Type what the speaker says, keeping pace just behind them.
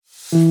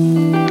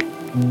Welcome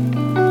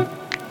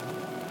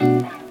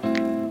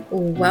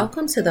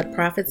to the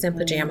Profits in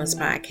Pajamas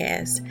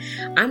podcast.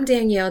 I'm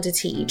Danielle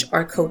DeTeach,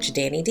 or Coach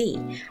Danny D,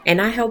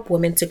 and I help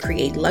women to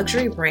create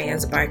luxury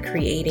brands by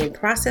creating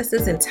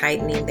processes and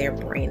tightening their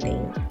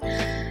branding.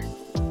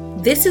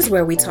 This is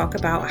where we talk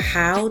about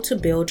how to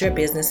build your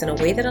business in a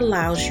way that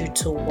allows you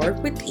to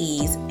work with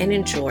ease and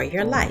enjoy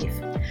your life.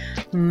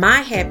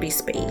 My happy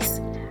space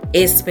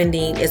is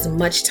spending as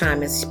much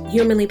time as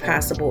humanly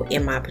possible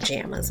in my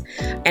pajamas,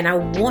 and I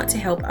want to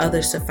help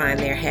others to find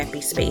their happy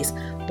space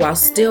while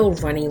still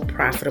running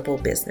profitable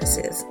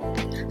businesses.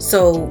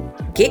 So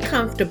get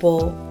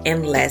comfortable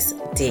and let's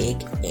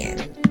dig in.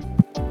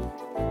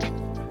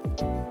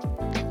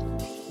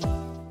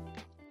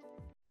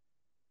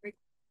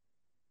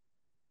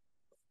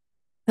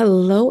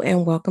 Hello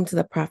and welcome to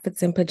the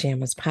Profits in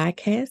Pajamas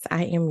podcast.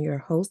 I am your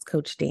host,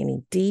 Coach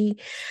Danny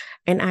D,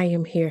 and I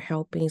am here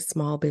helping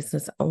small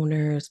business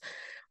owners,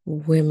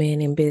 women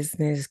in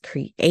business,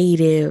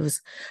 creatives,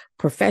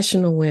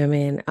 professional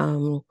women,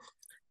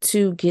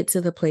 to get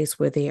to the place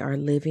where they are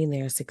living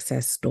their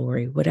success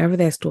story, whatever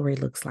that story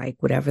looks like,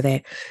 whatever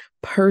that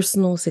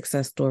personal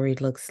success story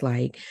looks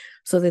like,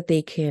 so that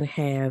they can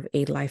have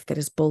a life that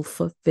is both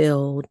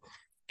fulfilled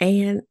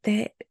and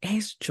that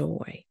has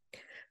joy.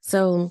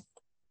 So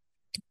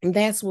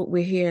that's what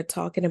we're here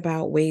talking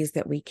about, ways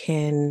that we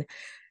can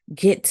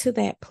get to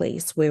that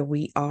place where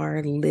we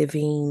are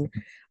living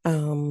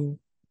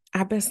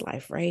our best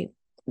life, right?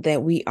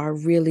 That we are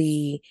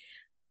really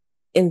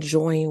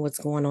enjoying what's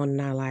going on in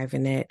our life,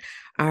 and that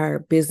our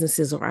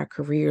businesses or our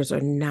careers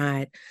are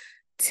not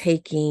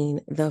taking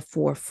the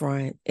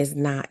forefront, is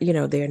not,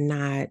 they're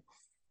not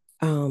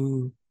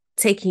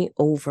taking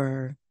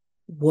over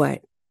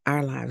what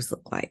our lives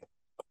look like.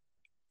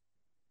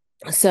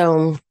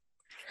 So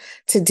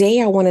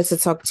today I wanted to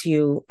talk to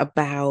you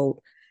about,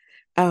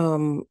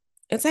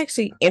 it's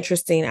actually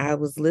interesting. I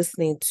was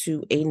listening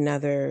to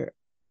another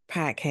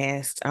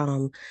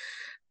podcast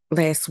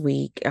last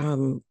week.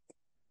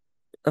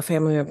 A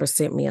family member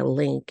sent me a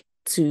link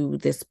to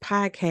this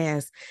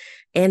podcast,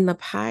 and the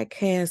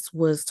podcast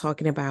was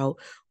talking about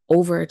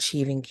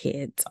overachieving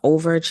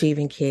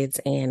kids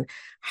and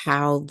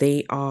how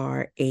they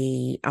are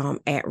a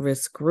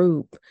at-risk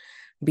group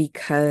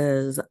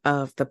because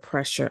of the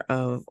pressure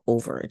of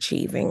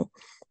overachieving.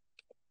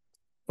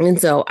 And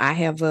so I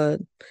have a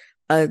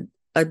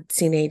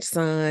teenage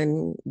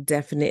son,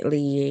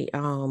 definitely,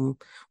 well,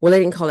 they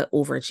didn't call it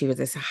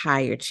overachievers, it's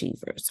high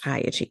achievers.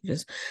 I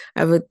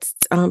have a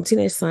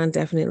teenage son,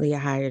 definitely a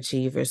high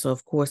achiever. So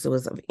of course it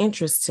was of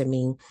interest to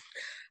me,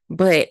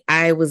 but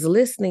I was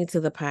listening to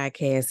the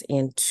podcast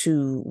in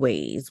two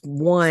ways.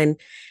 One,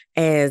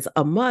 as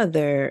a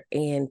mother,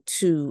 and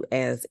two,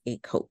 as a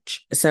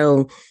coach.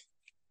 So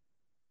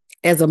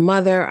as a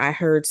mother, I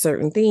heard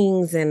certain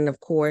things, and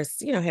of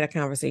course, had a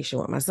conversation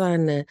with my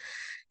son to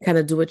kind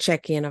of do a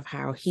check-in of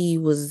how he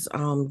was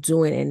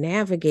doing and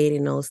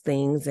navigating those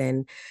things.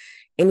 And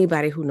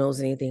anybody who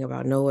knows anything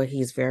about Noah,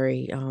 he's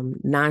very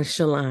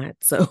nonchalant.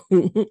 So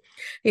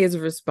his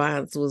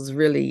response was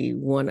really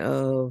one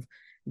of,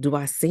 do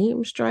I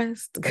seem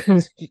stressed?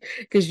 Because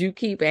you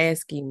keep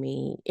asking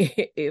me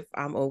if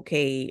I'm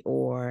okay,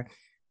 or,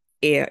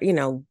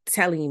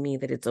 telling me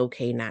that it's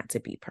okay not to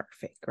be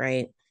perfect,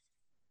 right?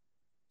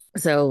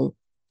 So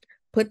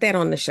put that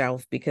on the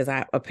shelf, because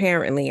I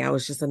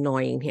was just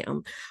annoying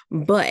him.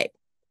 But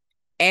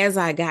as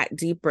I got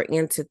deeper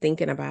into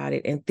thinking about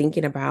it and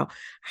thinking about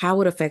how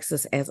it affects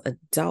us as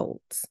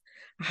adults,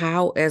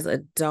 how as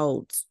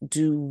adults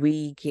do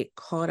we get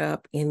caught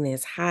up in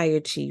this high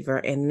achiever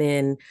and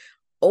then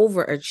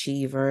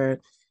overachiever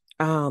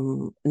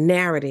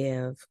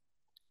narrative.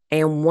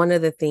 And one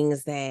of the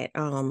things that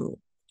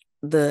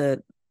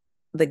the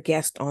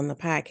guest on the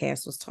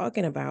podcast was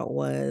talking about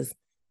was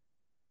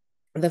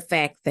the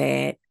fact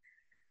that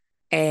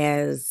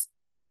as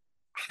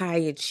high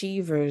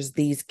achievers,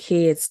 these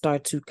kids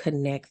start to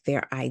connect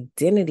their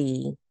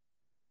identity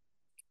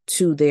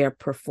to their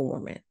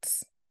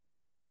performance.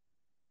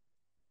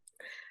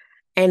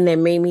 And that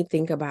made me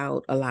think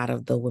about a lot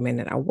of the women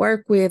that I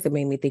work with. It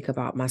made me think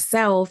about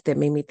myself. That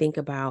made me think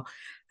about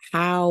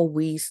how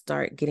we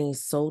start getting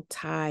so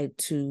tied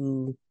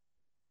to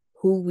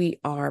who we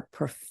are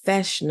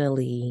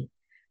professionally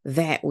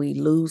that we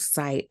lose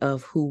sight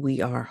of who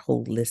we are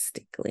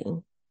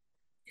holistically.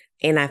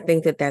 And I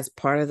think that that's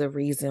part of the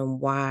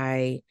reason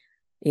why,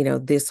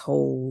 this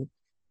whole,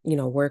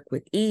 work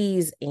with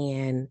ease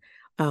and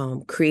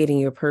creating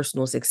your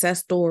personal success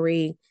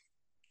story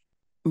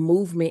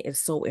movement is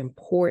so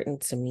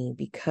important to me,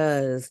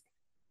 because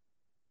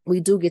we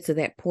do get to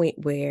that point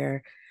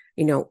where,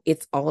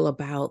 it's all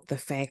about the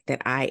fact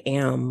that I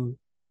am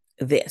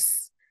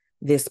this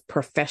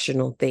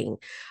professional thing.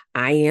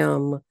 I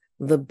am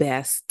the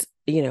best,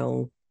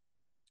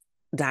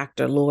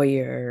 doctor,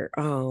 lawyer,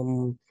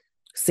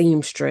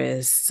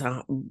 seamstress,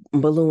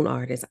 balloon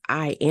artist.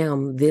 I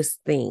am this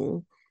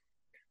thing.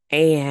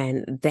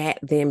 And that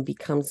then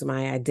becomes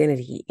my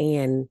identity.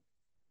 And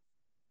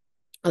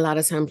a lot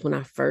of times when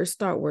I first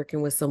start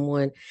working with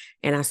someone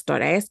and I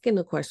start asking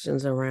the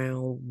questions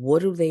around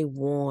what do they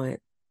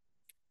want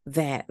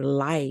that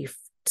life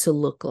to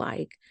look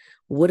like?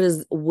 What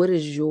is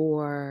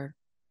your,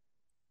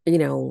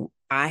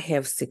 I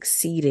have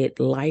succeeded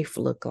life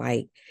look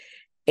like?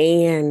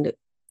 And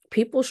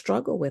people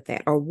struggle with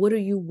that. Or what do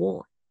you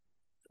want?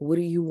 What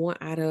do you want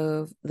out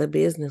of the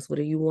business? What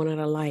do you want out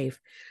of life?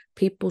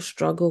 People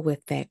struggle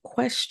with that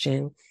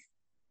question.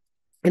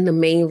 And the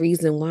main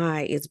reason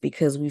why is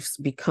because we've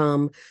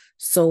become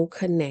so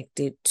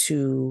connected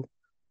to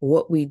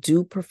what we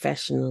do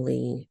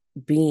professionally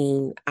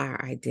being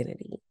our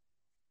identity.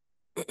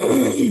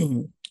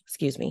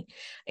 Excuse me.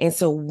 And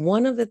so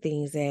one of the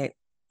things that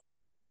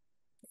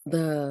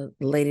the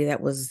lady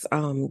that was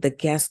the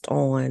guest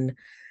on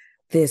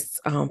this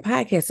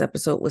podcast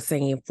episode was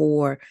saying,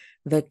 for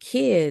the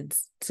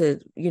kids to,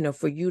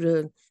 for you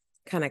to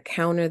kind of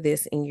counter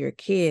this in your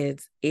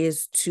kids,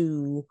 is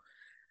to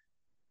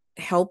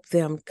help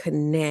them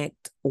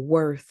connect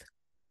worth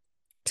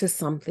to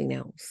something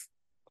else.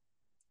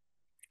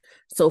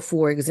 So,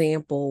 for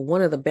example,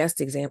 one of the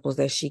best examples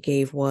that she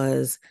gave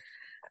was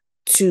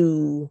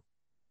to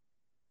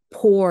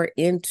pour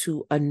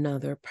into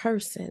another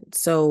person.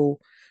 So,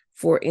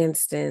 for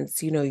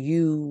instance,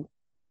 you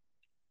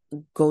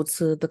go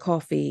to the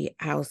coffee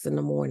house in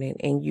the morning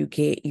and you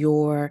get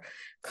your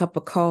cup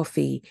of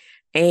coffee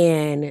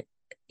and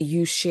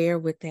you share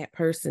with that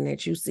person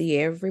that you see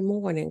every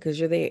morning, because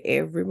you're there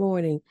every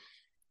morning.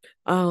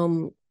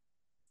 You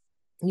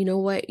know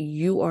what?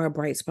 You are a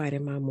bright spot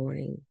in my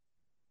morning.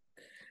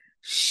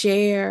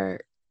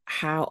 Share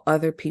how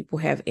other people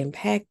have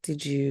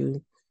impacted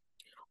you,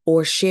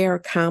 or share a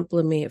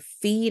compliment,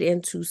 feed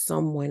into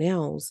someone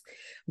else,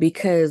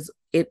 because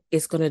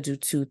it's going to do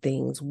two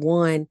things.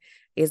 One,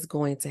 is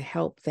going to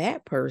help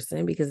that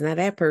person, because now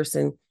that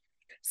person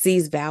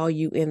sees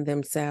value in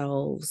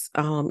themselves,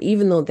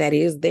 even though that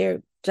is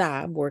their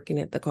job working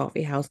at the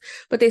coffee house,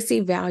 but they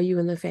see value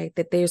in the fact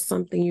that there's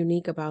something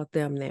unique about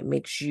them that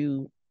makes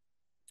you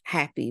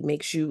happy,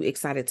 makes you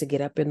excited to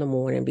get up in the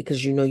morning,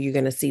 because you're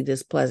going to see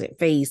this pleasant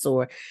face,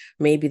 or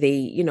maybe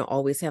they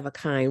always have a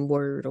kind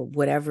word, or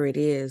whatever it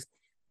is.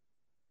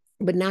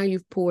 But now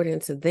you've poured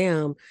into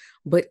them,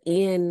 but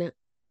in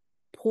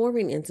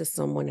pouring into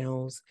someone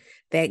else,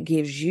 that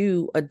gives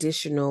you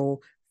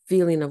additional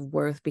feeling of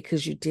worth,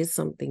 because you did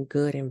something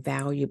good and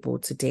valuable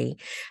today,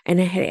 and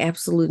it had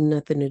absolutely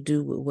nothing to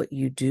do with what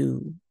you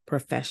do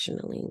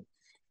professionally.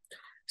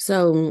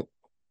 So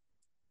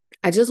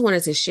I just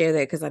wanted to share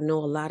that, because I know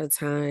a lot of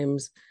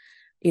times,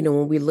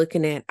 when we're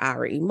looking at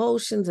our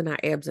emotions and our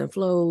ebbs and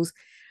flows,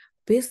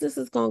 business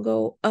is going to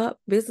go up,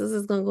 business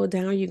is going to go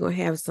down. You're going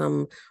to have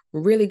some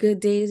really good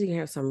days, you're going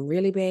to have some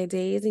really bad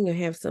days, and you're going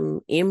to have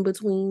some in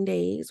between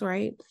days,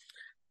 right?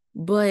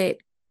 But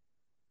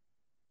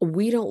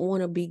we don't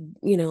want to be,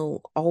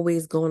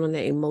 always going on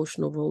that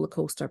emotional roller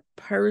coaster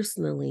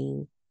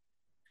personally,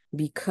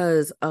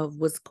 because of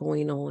what's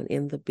going on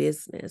in the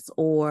business.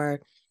 Or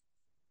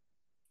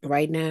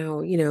right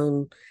now, I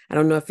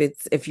don't know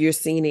if you're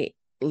seeing it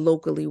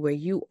locally where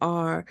you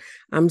are.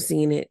 I'm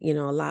seeing it, a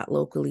lot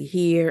locally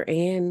here,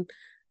 and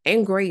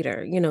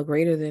greater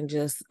than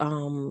just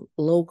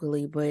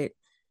locally. But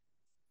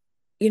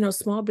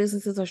small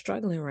businesses are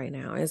struggling right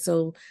now. And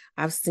so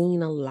I've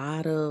seen a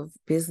lot of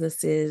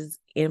businesses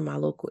in my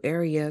local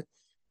area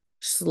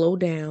slow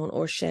down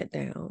or shut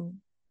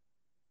down.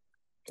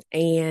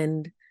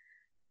 And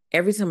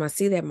every time I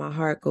see that, my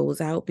heart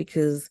goes out,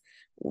 because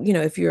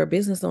if you're a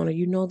business owner,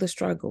 the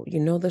struggle,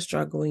 and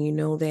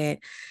that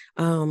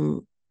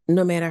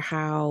no matter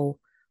how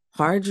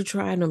hard you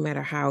try, no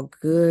matter how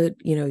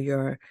good,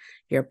 your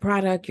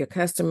product, your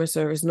customer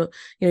service, no,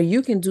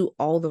 you can do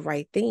all the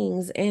right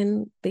things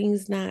and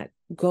things not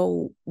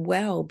go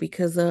well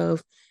because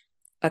of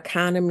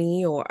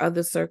economy or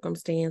other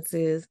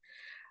circumstances.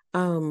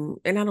 And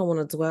I don't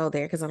want to dwell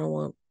there, because I don't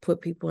want to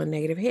put people in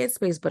negative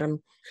headspace, but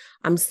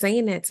I'm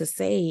saying that to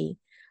say,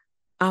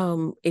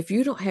 if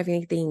you don't have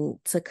anything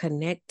to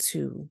connect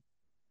to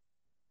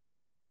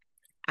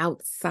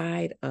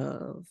outside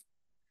of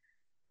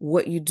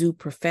what you do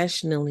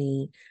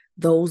professionally,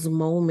 those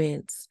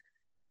moments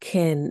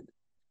can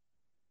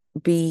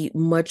be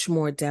much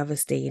more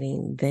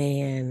devastating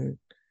than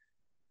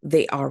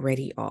they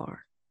already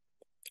are.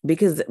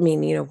 Because, I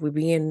mean, if we're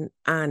being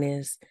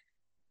honest,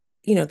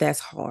 that's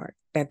hard.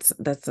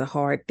 That's a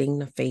hard thing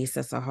to face.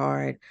 That's a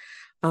hard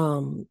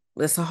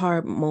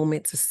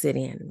moment to sit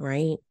in,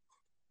 right?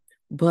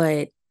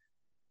 But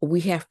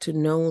we have to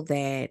know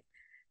that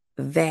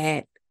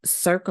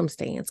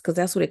circumstance, because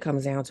that's what it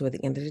comes down to at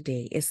the end of the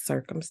day, is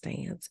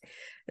circumstance.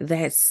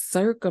 That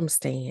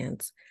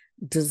circumstance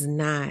does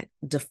not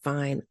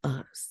define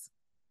us.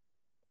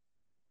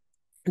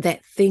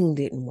 That thing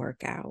didn't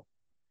work out.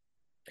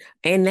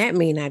 And that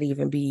may not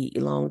even be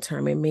long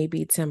term, it may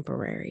be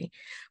temporary,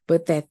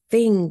 but that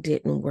thing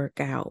didn't work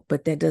out.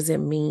 But that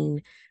doesn't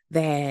mean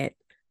that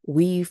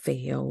we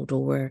failed,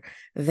 or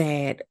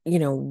that,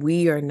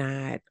 we are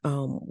not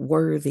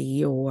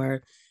worthy,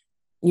 or,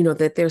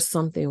 that there's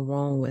something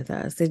wrong with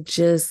us. It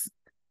just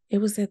It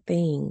was a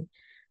thing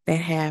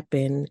that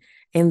happened,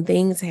 and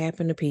things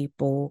happen to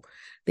people.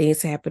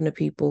 Things happen to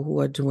people who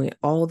are doing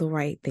all the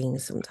right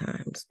things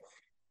sometimes.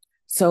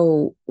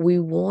 So we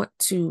want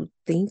to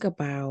think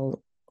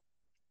about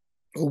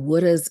what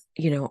does,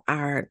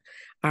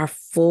 our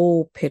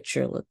full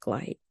picture look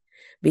like?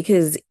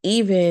 Because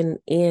even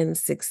in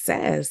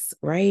success,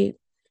 right?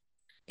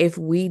 If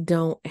we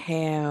don't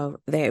have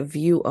that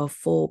view of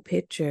full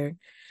picture,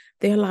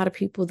 there are a lot of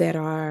people that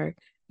are,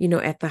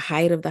 at the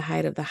height of the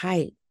height of the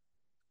height,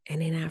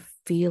 and they're not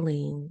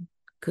feeling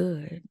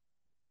good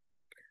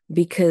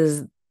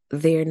because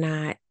they're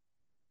not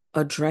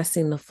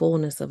addressing the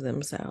fullness of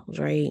themselves,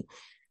 right?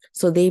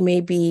 So they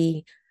may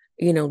be,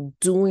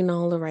 doing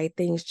all the right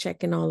things,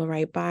 checking all the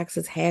right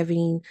boxes,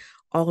 having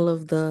all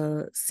of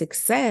the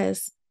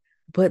success,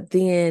 but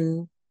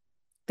then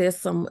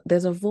there's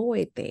a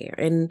void there.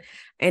 And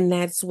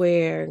that's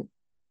where,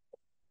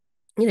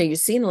 you're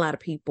seeing a lot of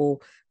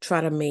people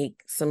try to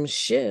make some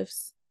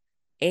shifts.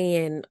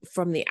 And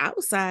from the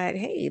outside,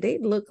 hey, they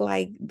look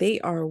like they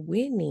are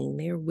winning.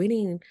 They're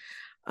winning,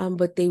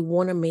 but they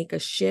want to make a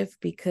shift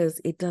because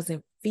it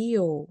doesn't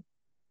feel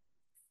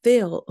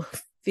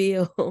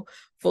feel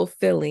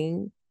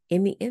fulfilling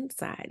in the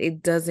inside.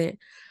 It doesn't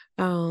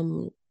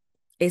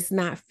it's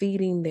not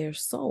feeding their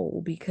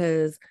soul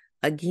because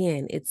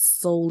again, it's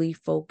solely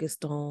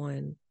focused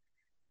on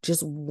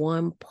just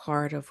one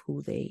part of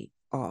who they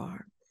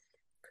are.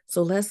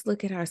 So let's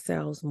look at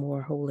ourselves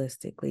more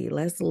holistically.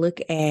 Let's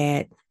look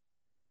at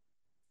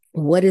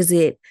what is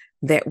it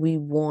that we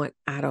want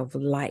out of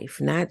life,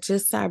 not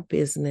just our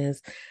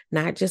business,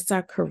 not just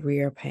our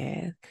career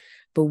path,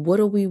 but what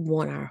do we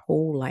want our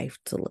whole life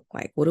to look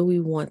like? What do we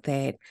want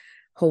that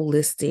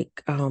holistic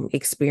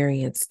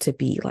experience to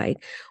be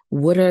like?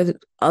 What are the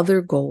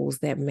other goals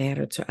that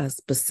matter to us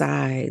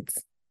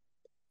besides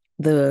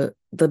the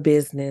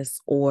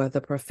business or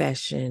the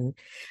profession?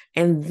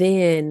 And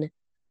then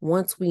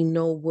once we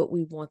know what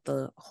we want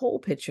the whole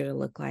picture to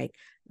look like,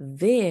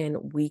 then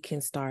we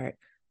can start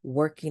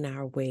working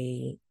our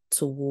way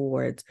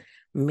towards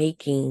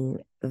making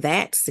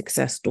that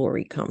success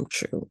story come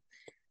true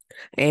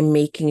and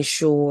making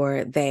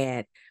sure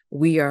that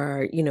we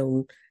are,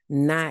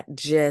 not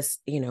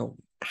just,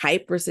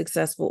 hyper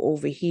successful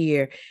over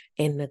here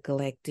and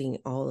neglecting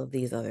all of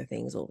these other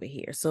things over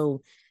here.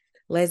 So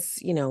let's,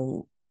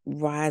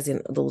 rise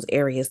in those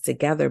areas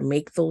together,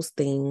 make those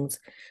things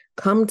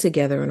come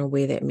together in a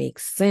way that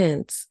makes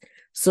sense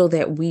so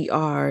that we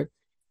are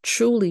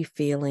truly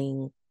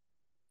feeling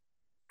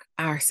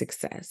our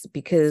success.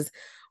 Because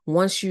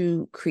once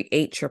you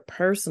create your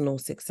personal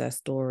success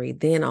story,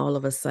 then all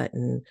of a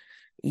sudden,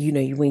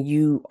 when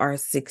you are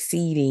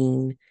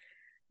succeeding,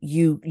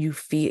 you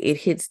feel it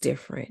hits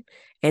different,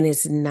 and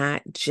it's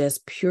not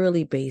just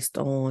purely based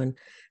on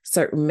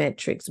certain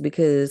metrics.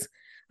 Because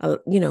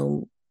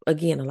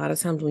again, a lot of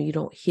times when you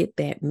don't hit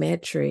that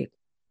metric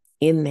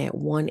in that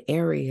one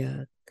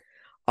area,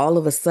 all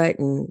of a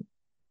sudden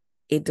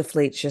it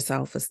deflates your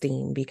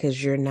self-esteem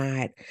because you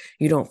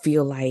don't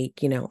feel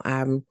like,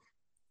 I'm,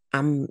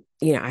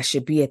 I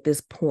should be at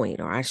this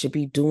point, or I should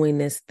be doing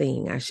this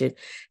thing. I should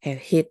have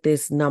hit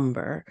this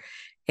number.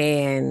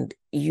 And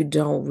you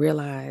don't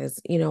realize,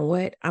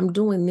 what, I'm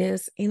doing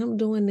this and I'm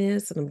doing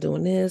this and I'm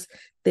doing this.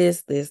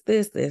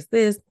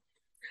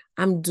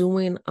 I'm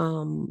doing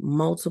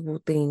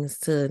multiple things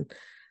to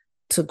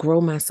grow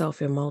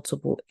myself in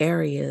multiple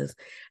areas.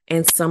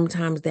 And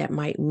sometimes that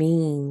might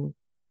mean,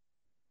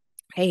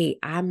 hey,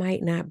 I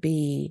might not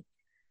be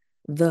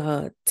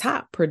the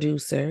top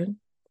producer,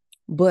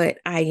 but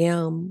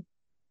I'm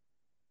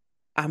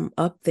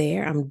up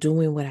there. I'm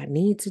doing what I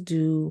need to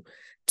do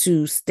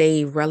to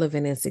stay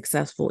relevant and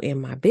successful in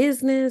my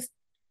business.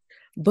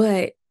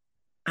 But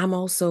I'm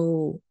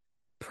also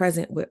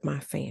present with my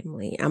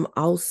family. I'm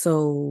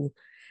also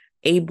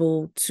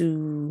able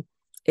to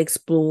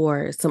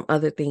explore some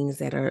other things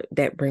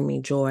that bring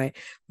me joy.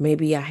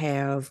 Maybe I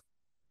have,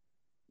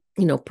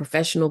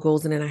 professional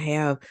goals, and then I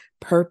have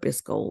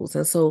purpose goals.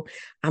 And so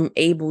I'm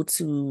able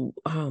to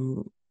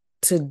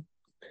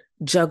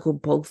juggle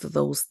both of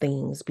those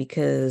things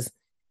because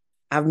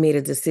I've made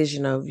a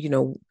decision of,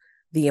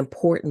 the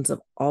importance of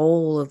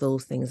all of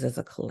those things as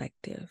a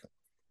collective.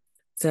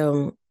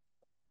 So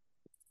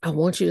I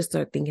want you to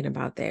start thinking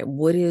about that.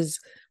 What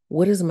is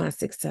my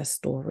success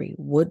story?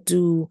 What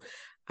do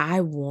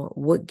I want?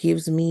 What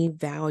gives me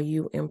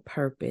value and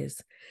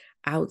purpose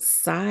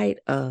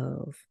outside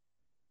of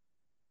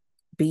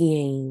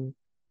being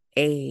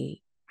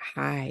a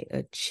high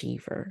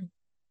achiever?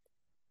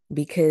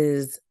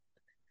 Because,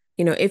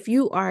 if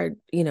you are,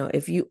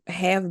 if you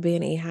have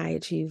been a high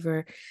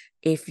achiever,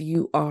 if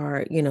you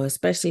are,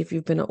 especially if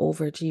you've been an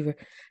overachiever,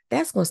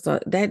 that's going to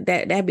start,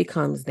 that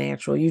becomes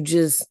natural. You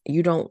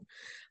don't,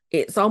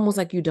 it's almost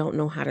like you don't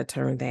know how to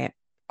turn that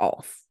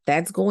off.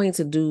 That's going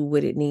to do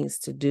what it needs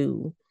to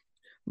do,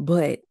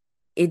 but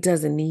it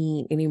doesn't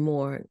need any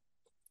more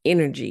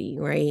energy,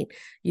 right?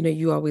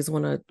 You always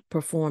want to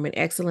perform in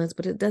excellence,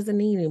 but it doesn't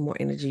need any more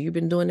energy. You've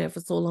been doing that for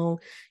so long,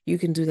 you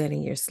can do that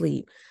in your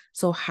sleep.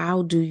 So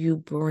how do you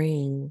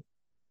bring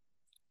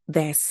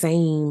that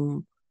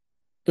same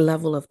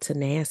level of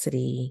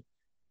tenacity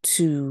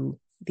to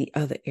the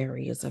other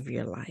areas of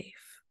your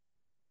life?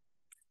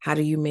 How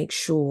do you make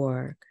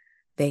sure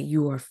that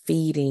you are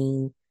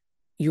feeding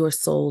your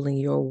soul and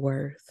your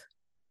worth?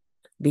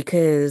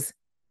 Because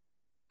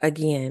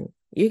again,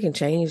 you can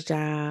change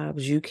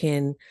jobs, you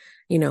can,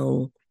 you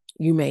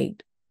may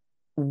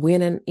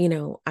win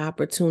an,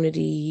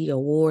 opportunity,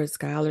 award,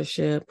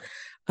 scholarship,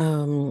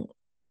 um,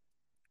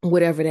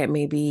 whatever that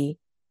may be,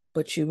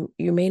 but you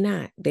may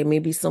not. There may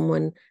be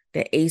someone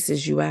that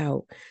aces you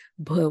out.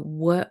 But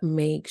what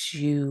makes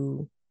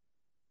you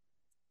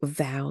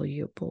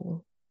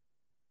valuable?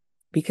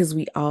 Because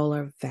we all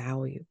are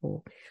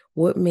valuable.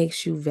 What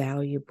makes you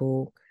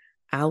valuable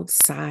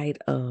outside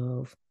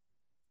of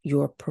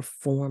your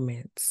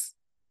performance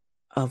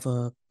of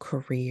a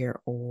career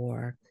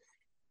or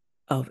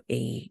of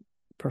a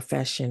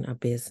profession, a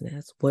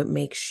business? What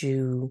makes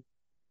you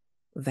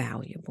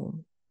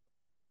valuable?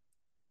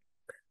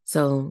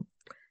 So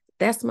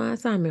that's my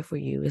assignment for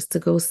you, is to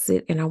go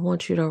sit and I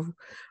want you to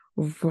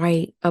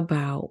write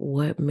about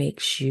what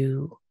makes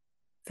you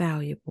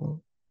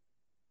valuable.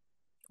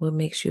 What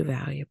makes you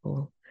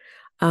valuable?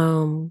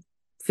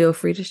 Feel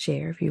free to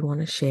share if you want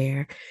to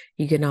share.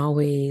 You can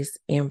always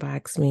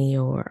inbox me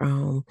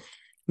or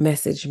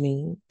message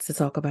me to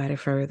talk about it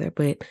further.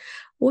 But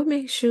what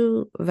makes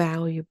you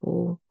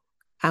valuable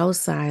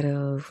outside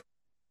of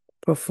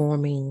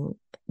performing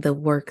the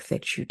work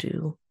that you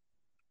do?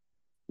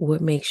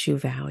 What makes you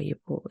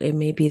valuable? It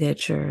may be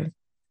that you're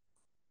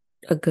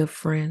a good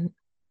friend.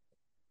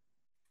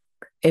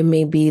 It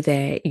may be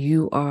that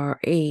you are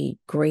a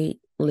great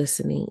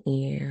listening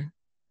ear.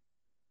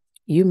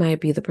 You might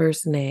be the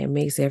person that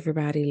makes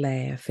everybody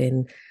laugh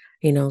and,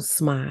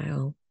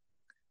 smile.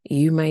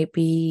 You might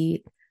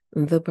be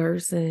the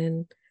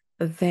person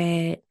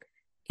that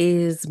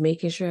is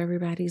making sure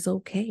everybody's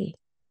okay.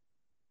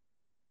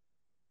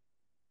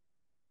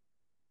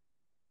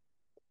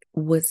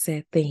 What's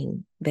that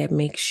thing that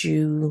makes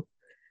you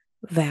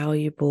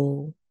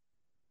valuable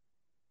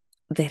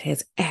that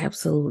has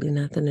absolutely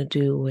nothing to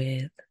do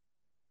with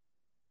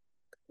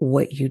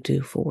what you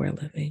do for a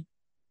living?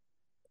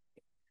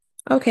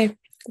 Okay,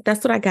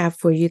 that's what I got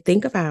for you.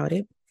 Think about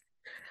it.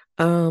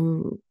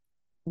 Um,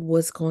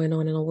 what's going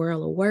on in the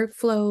world of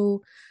workflow?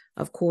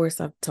 Of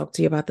course, I've talked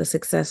to you about the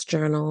success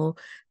journal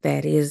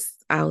that is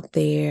out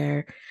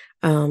there.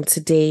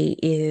 Today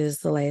is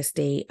the last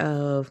day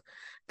of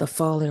the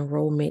fall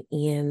enrollment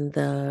in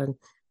the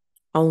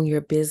Own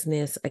Your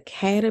Business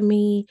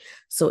Academy.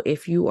 So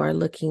if you are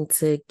looking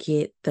to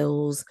get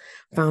those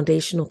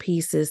foundational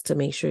pieces to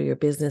make sure your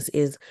business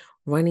is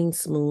running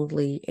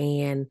smoothly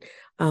and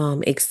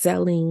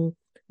excelling,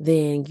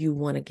 then you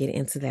want to get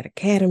into that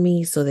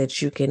academy so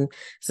that you can,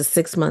 it's a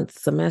 6-month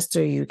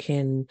semester, you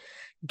can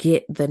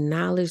get the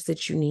knowledge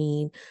that you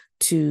need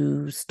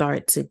to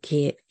start to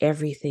get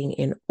everything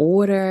in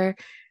order.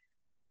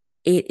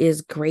 It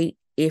is great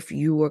if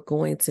you are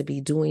going to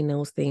be doing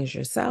those things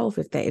yourself,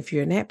 if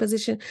you're in that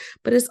position,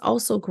 but it's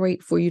also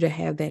great for you to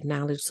have that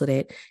knowledge so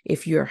that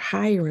if you're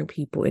hiring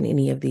people in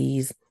any of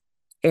these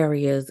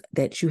areas,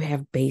 that you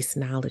have base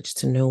knowledge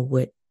to know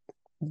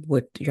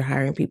what you're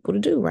hiring people to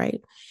do,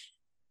 right?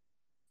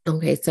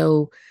 Okay,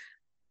 so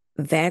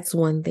that's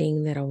one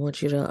thing that I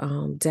want you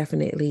to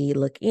definitely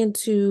look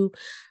into.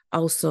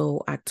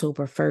 Also,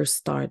 October 1st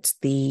starts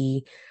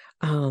the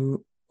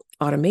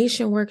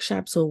automation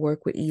workshop. So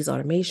Work with Ease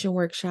automation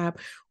workshop.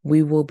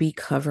 We will be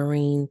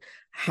covering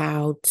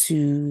how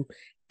to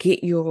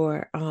get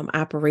your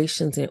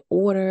operations in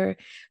order.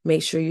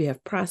 Make sure you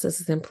have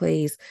processes in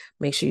place.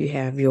 Make sure you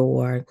have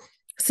your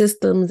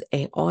systems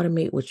and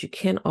automate what you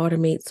can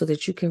automate so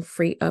that you can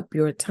free up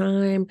your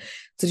time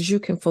so that you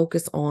can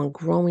focus on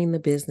growing the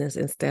business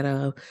instead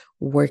of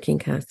working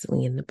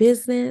constantly in the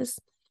business.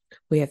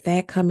 We have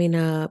that coming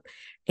up.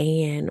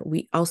 And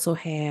we also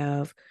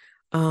have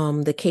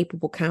the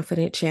Capable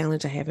Confident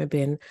Challenge. I haven't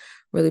been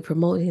really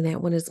promoting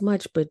that one as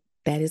much, but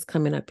that is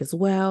coming up as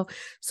well.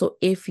 So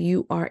if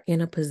you are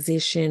in a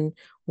position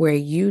where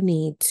you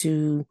need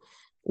to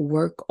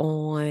work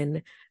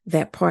on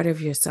that part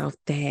of yourself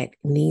that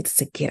needs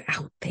to get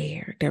out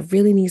there, that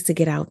really needs to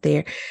get out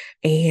there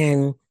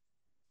and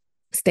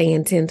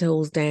stand 10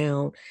 toes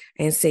down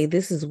and say,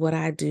 this is what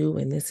I do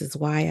and this is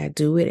why I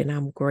do it and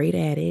I'm great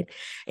at it,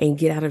 and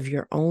get out of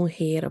your own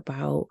head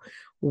about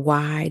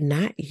why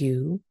not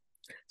you.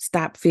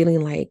 Stop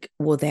feeling like,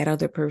 well, that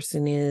other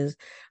person is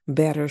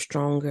better,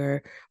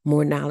 stronger,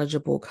 more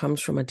knowledgeable,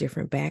 comes from a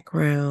different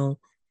background.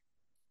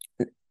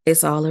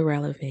 It's all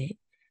irrelevant.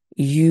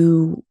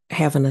 You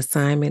have an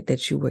assignment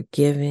that you were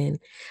given,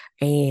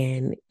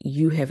 and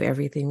you have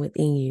everything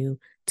within you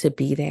to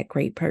be that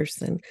great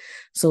person.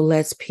 So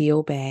let's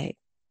peel back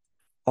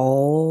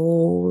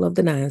all of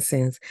the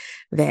nonsense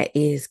that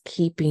is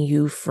keeping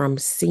you from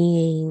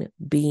seeing,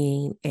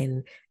 being,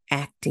 and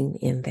acting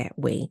in that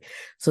way.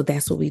 So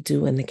that's what we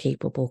do in the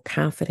Capable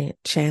Confident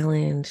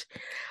Challenge.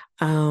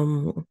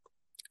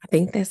 I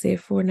think that's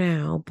it for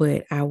now,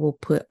 but I will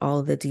put all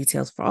of the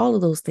details for all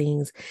of those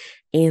things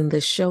in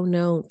the show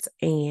notes,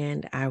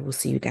 and I will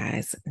see you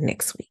guys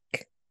next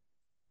week.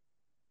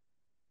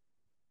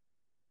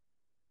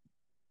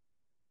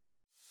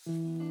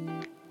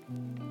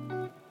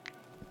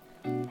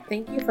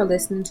 Thank you for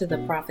listening to the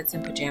Prophets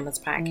in Pajamas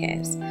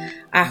podcast.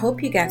 I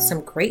hope you got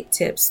some great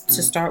tips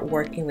to start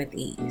working with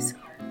ease.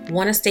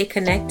 Want to stay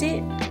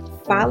connected?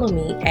 Follow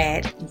me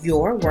at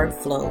Your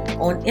Workflow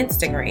on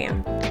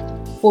Instagram.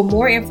 For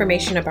more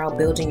information about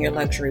building your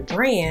luxury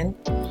brand,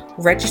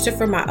 register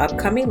for my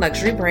upcoming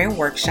luxury brand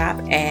workshop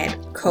at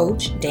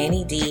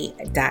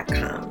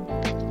CoachDannyD.com.